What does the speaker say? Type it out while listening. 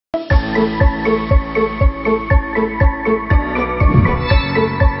Hello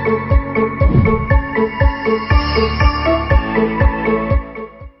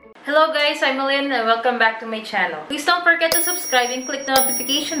guys, I'm Lynn and welcome back to my channel. Please don't forget to subscribe and click the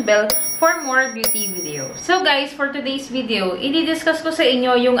notification bell for more beauty videos. So guys, for today's video, i-discuss ko sa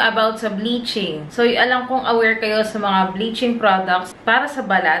inyo yung about sa bleaching. So alam kong aware kayo sa mga bleaching products para sa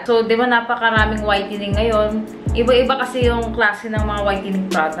balat. So di ba napakaraming whitening ngayon? Iba-iba kasi yung klase ng mga whitening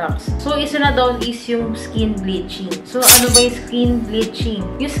products. So isa na doon is yung skin bleaching. So ano ba yung skin bleaching?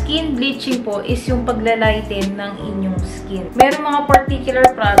 Yung skin bleaching po is yung paglalighten ng inyong skin. Meron mga particular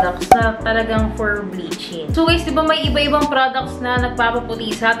products na talagang for bleaching. So guys, di ba may iba-ibang products na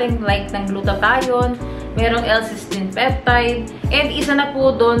nagpapaputi sa atin like ng glutathione, merong L-cysteine peptide, and isa na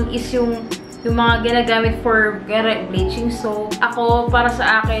po doon is yung mga ginagamit for bleaching. So ako, para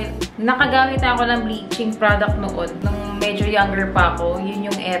sa akin, nakagamit ako ng bleaching product noon nung medyo younger pa ako. Yun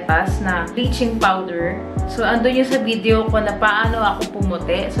yung etas na bleaching powder. So andun yung sa video ko na paano ako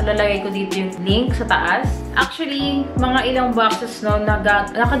pumuti. So lalagay ko dito yung link sa taas. Actually, mga ilang boxes no,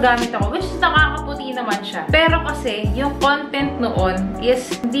 nakagamit ako, which is nakakaputi naman siya. Pero kasi, yung content noon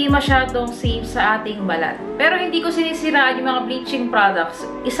is hindi masyadong safe sa ating balat. Pero hindi ko sinisiraan yung mga bleaching products.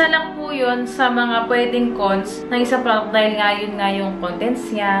 Isa lang po yun sa mga pwedeng cons ng isang product dahil ngayon nga yung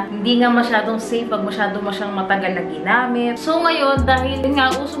contents niya. Hindi nga masyadong safe pag masyadong matagal na ginamit. So ngayon, dahil nga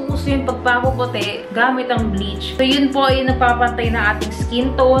usong-uso yung pagpapaputi gamit ang bleach. So yun po ay napapantay na ating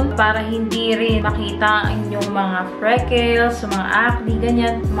skin tone para hindi rin makita yung mga freckles, yung mga acne,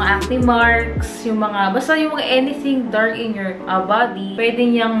 ganyan, mga acne marks, yung mga, basta yung mga anything dark in your body, pwede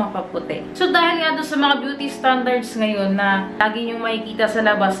niyang mapaputi. So dahil nga doon sa mga beauty standards ngayon na lagi niyong makikita sa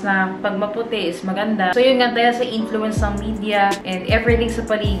labas na pag maputi is maganda. So yun nga, dahil sa influence ng media and everything sa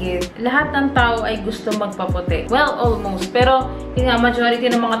paligid, lahat ng tao ay gusto magpaputi. Well, almost. Pero yun nga, majority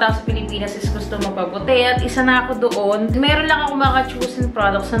ng mga tao sa Pilipinas is gusto magpaputi. At isa na ako doon, meron lang ako mga chosen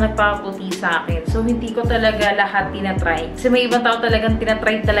products na nagpaputi sa akin. So hindi ko talaga lahat tinatry. Kasi may ibang tao talagang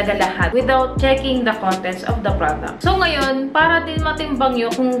tinatry talaga lahat without checking the contents of the product. So ngayon, para din matimbang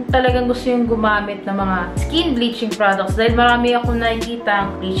nyo kung talagang gusto yung gumamit ng mga skin bleaching products, dahil marami akong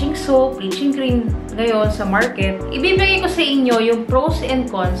nakikita bleaching soap, bleaching cream ngayon sa market, ibibigay ko sa inyo yung pros and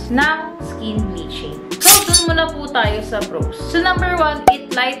cons ng skin bleaching. So, dun muna po tayo sa pros. So, number 1,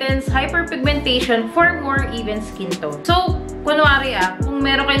 it lightens hyperpigmentation for more even skin tone. So, kunwari kung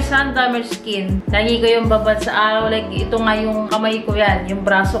meron kayong sun-damaged skin, lagi ko yung babad sa araw, like ito nga yung kamay ko yan, yung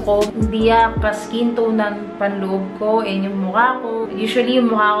braso ko, hindi ka-skin tone ng panloob ko, and yung mukha ko. Usually,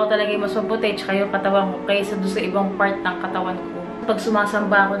 yung mukha ko talaga yung mas maputi, tsaka yung katawan ko, kaysa doon sa ibang part ng katawan ko. Pag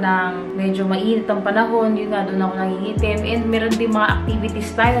sumasamba ako ng medyo mainit ang panahon, yun nga, doon ako nangingitim. And meron din mga activities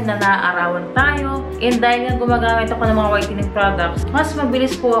tayo na naaarawan tayo. And dahil nga gumagamit ako ng mga whitening products, mas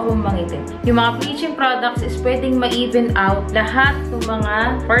mabilis po akong mangitim. Yung mga bleaching products is pwedeng ma-even out lahat ng mga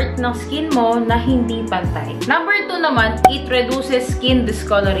part ng skin mo na hindi pantay. Number 2 naman, it reduces skin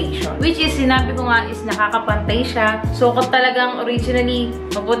discoloration. Which is, sinabi ko nga, is nakakapantay siya. So, kung talagang originally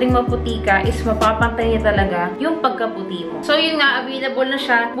maputing-maputi ka, is mapapantay niya talaga yung pagkaputi mo. So, yun nga, available na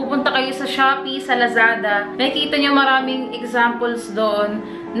siya. Pupunta kayo sa Shopee, sa Lazada. Nakikita nyo maraming examples doon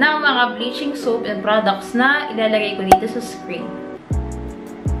ng mga bleaching soap and products na ilalagay ko dito sa screen.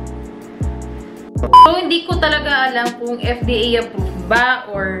 So, hindi ko talaga alam kung FDA approved ba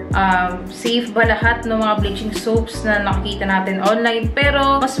or safe ba lahat ng mga bleaching soaps na nakikita natin online.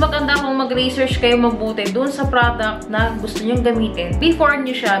 Pero, mas maganda kung mag-research kayo mabuti dun sa product na gusto nyong gamitin before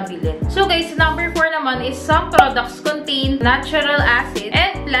nyo siya bilhin. So guys, number 4 naman is some products contain natural acid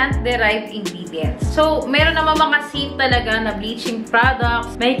and plant-derived ingredients. So, meron naman mga safe talaga na bleaching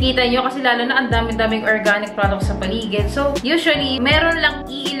products. Makikita nyo kasi lalo na ang daming-daming organic products sa paligid. So, usually, meron lang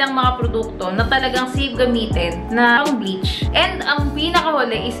iilang mga produkto na talagang safe gamitin na pang bleach. And ang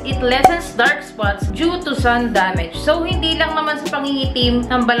pinakahuli is it lessens dark spots due to sun damage. So, hindi lang naman sa pangingitim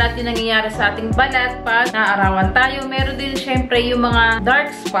ng balat yung nangyayari sa ating balat pag naarawan tayo. Meron din syempre yung mga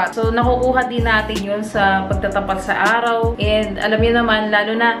dark spots. So, nakukuha din natin yun sa pagtatapat sa araw. And alam niyo naman,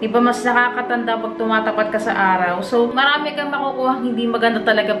 lalo na, di ba mas nakakatanda pag tumatapat ka sa araw. So, marami kang makukuha hindi maganda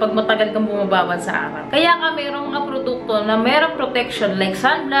talaga pag matagal kang bumababad sa araw. Kaya ka mayroong mga produkto na mayroong protection like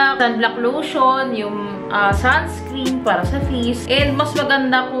sunblock lotion, yung sunscreen para sa face. And mas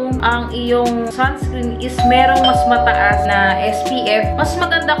maganda kung ang iyong sunscreen is merong mas mataas na SPF, mas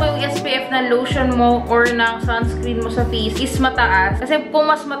maganda ko yung SPF na lotion mo or ng sunscreen mo sa face is mataas. Kasi kung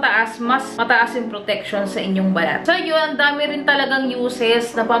mas mataas yung protection sa inyong balat. So yun, ang dami rin talagang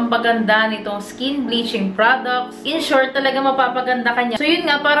uses na pampaganda nitong skin bleaching products. In short, talaga mapapaganda ka niya. So yun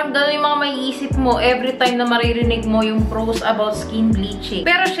nga, parang gano'n yung mga maiisip mo every time na maririnig mo yung pros about skin bleaching.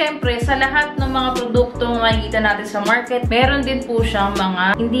 Pero syempre, sa lahat ng mga produkto na nakikita natin sa market, meron din po siyang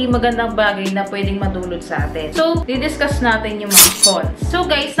mga hindi magandang bagay na pwedeng madulot sa atin. So, didiscuss natin yung mga cons. So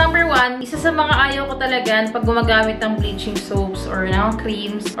guys, number 1, isa sa mga ayaw ko talaga pag gumagamit ng bleaching soaps or ng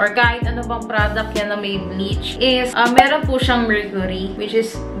creams or kahit ano bang product yan na may bleach is, meron po siyang mercury, which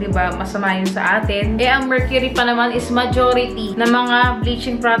is, di ba, masama yun sa atin. Ang mercury pa naman is majority na mga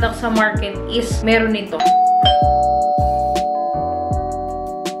bleaching products sa market is meron nito.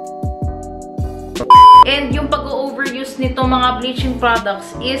 And yung pag-overuse nitong mga bleaching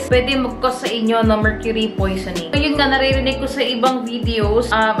products is pwede mag-cause sa inyo ng mercury poisoning. So yun nga, naririnig ko sa ibang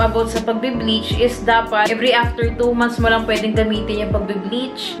videos about sa pagbe-bleach is dapat every after 2 months mo lang pwedeng gamitin yung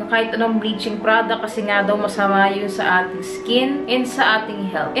pagbe-bleach. Kahit anong bleaching product kasi nga daw masama yun sa ating skin and sa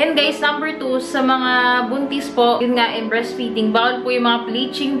ating health. And guys, number 2, sa mga buntis po, yun nga, in breastfeeding, bawal po yung mga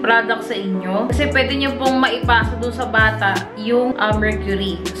bleaching products sa inyo. Kasi pwede nyo pong maipasa doon sa bata yung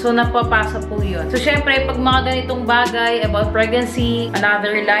mercury. So napapasa po yun. So syempre, pag mga ganitong bagay about pregnancy,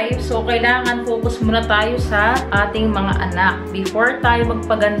 another life, so kailangan focus muna tayo sa ating mga anak before tayo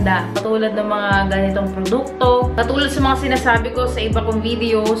magpaganda. Katulad ng mga ganitong produkto, katulad sa mga sinasabi ko sa iba kong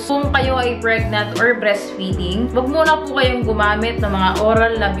videos, kung kayo ay pregnant or breastfeeding, wag muna po kayong gumamit ng mga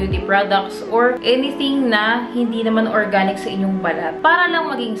oral na beauty products or anything na hindi naman organic sa inyong balat para lang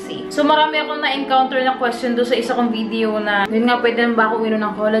maging safe. So marami akong na-encounter na question doon sa isa kong video na, yun nga, pwede na ba ako uminom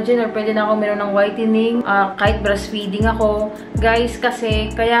ng collagen or pwede na ako uminom ng whitening kahit breastfeeding ako. Guys,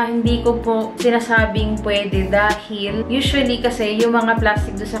 kasi kaya hindi ko po sinasabing pwede dahil usually kasi yung mga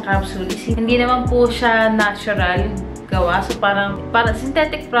plastic doon sa capsule is hindi naman po siya natural gawa. So, parang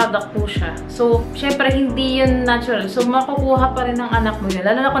synthetic product po siya. So, syempre, hindi yun natural. So, makukuha pa rin ng anak mo yun.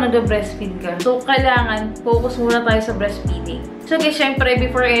 Lalo na kung nag-breastfeed ka. So, kailangan focus muna tayo sa breastfeeding. So, guys, syempre,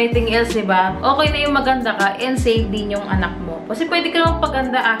 before anything else, diba, okay na yung maganda ka and save din yung anak mo. Kasi pwede ka naman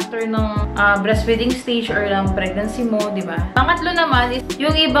paganda after ng breastfeeding stage or ng pregnancy mo, diba? Pangatlo naman is,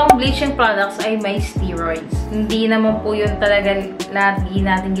 yung ibang bleaching products ay may steroids. Hindi naman po yun talaga lagi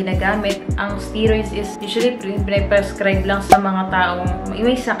natin ginagamit. Ang steroids is usually prescribe lang sa mga taong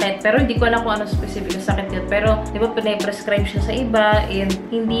may sakit. Pero hindi ko alam kung anong specific na sakit yun. Pero, di ba, pinaprescribe siya sa iba and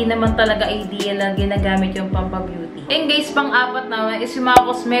hindi naman talaga ideal na ginagamit yung pampabeauty. And guys, pang-apat naman is yung mga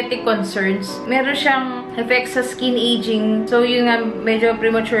cosmetic concerns. Meron siyang effect sa skin aging. So, yun nga, medyo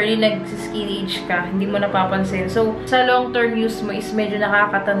prematurely nag-skin age ka. Hindi mo napapansin. So, sa long-term use mo is medyo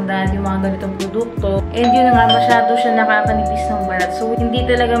nakakatanda yung mga ganitong produkto. And yun nga, masyado siya nakakanipis ng balat. So, hindi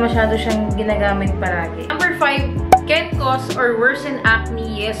talaga masyado siyang ginagamit palagi. Number 5, can cause or worsen acne.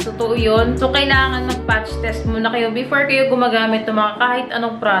 Yes, totoo yun. So, kailangan mag-patch test muna kayo before kayo gumagamit ng mga kahit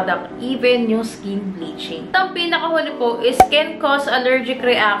anong product, even yung skin bleaching. Ang pinakahuli po is can cause allergic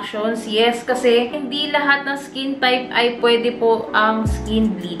reactions. Yes, kasi hindi lahat ng skin type ay pwede po ang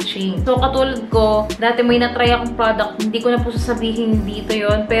skin bleaching. So, katulad ko, dati may na-try akong product, hindi ko na po sasabihin dito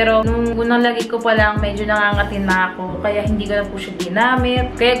yon, pero nung unang lagi ko pa lang, medyo nangangatin na ako. Kaya hindi ko na po siya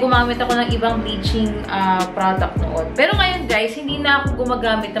ginamit. Kaya gumamit ako ng ibang bleaching product noon. Pero ngayon guys, hindi na ako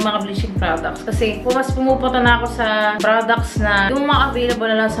gumagamit ng mga bleaching products kasi mas pumupunta na ako sa products na yung mga available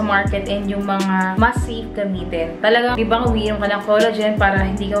na lang sa market and yung mga mas safe gamitin. Talagang, di ba, umiinom ka ng collagen para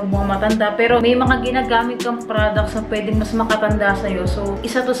hindi ka matanda, pero may mga ginagamit kang products na pwedeng mas makatanda sa'yo. So,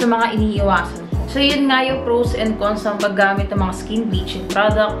 isa to sa mga iniiwasan ko. So, yun nga yung pros and cons ng paggamit ng mga skin bleaching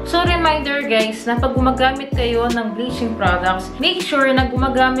product. So, reminder guys, na pag gumagamit kayo ng bleaching products, make sure na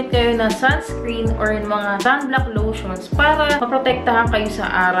gumagamit kayo ng sunscreen or mga sunblock lotions para maprotektahan kayo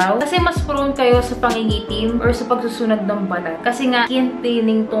sa araw. Kasi mas prone kayo sa pangingitim or sa pagsusunog ng balat. Kasi nga, skin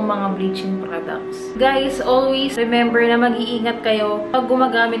thinning tong mga bleaching products. Guys, always remember na mag-iingat kayo pag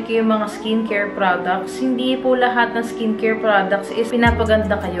gumagamit kayo ng mga skincare products. Hindi po lahat ng skincare products is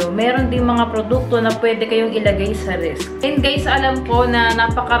pinapaganda kayo. Meron din mga produkto na pwede kayong ilagay sa risk. And guys, alam ko na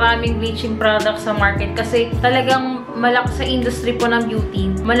napakaraming bleaching products sa market kasi talagang malaki sa industry po ng beauty.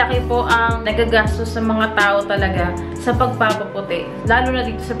 Malaki po ang nagagastos sa mga tao talaga sa pagpapaputi, lalo na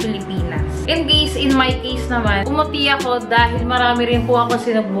dito sa Pilipinas. And guys, in my case naman, umuti ako dahil marami rin po ako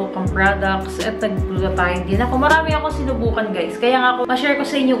sinubukang products at nag-glutathionein din ako. Marami ako sinubukan guys. Kaya nga ako, ma-share ko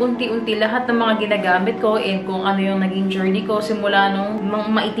sa inyo unti-unti lahat ng mga ginagamit ko and kung ano yung naging journey ko simula nung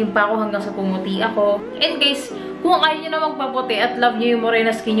maitim pa ako hanggang sa pumuti ako. And guys, Kung ayaw nyo na magpaputi at love nyo yung morena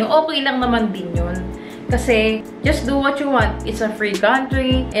skin nyo, okay lang naman din yun. Kasi, just do what you want. It's a free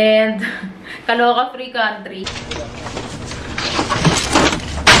country, and kaloka free country.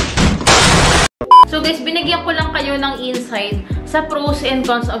 So guys, binigyan ko lang kayo ng insight sa pros and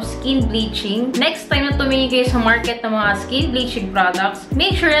cons of skin bleaching. Next time na tumingin kayo sa market ng mga skin bleaching products,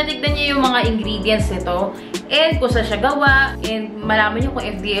 make sure na tignan nyo yung mga ingredients nito and kung saan siya gawa, and malaman nyo kung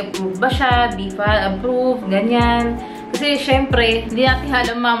FDA approved ba siya, BFA approved, ganyan. Kasi syempre, hindi natin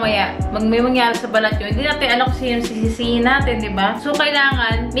alam mamaya may mangyari sa balat yun. Hindi natin alam kung sino sisisihin natin, diba? So,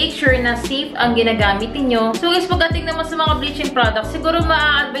 kailangan make sure na safe ang ginagamit niyo. So, guys, pagdating naman sa mga bleaching products, siguro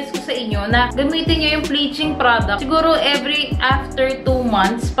ma-advise ko sa inyo na gamitin nyo yung bleaching product siguro every after 2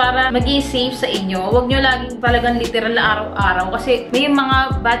 months para maging safe sa inyo. Huwag nyo laging talagang literal na araw-araw kasi may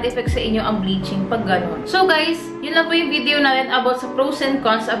mga bad effects sa inyo ang bleaching pag gano'n. So, guys, yun lang po yung video natin about sa pros and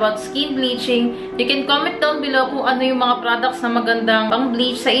cons about skin bleaching. You can comment down below kung ano yung mga products na magandang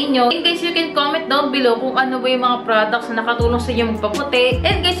pang-bleach sa inyo. And guys, you can comment down below kung ano ba yung mga products na nakatulong sa inyo magpaputi.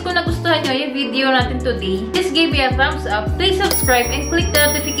 And guys, kung nagustuhan nyo yung video natin today, just give me a thumbs up, please subscribe, and click the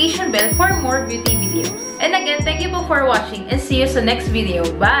notification bell for more beauty videos. And again, thank you po for watching and see you sa next video.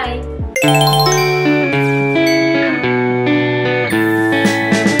 Bye!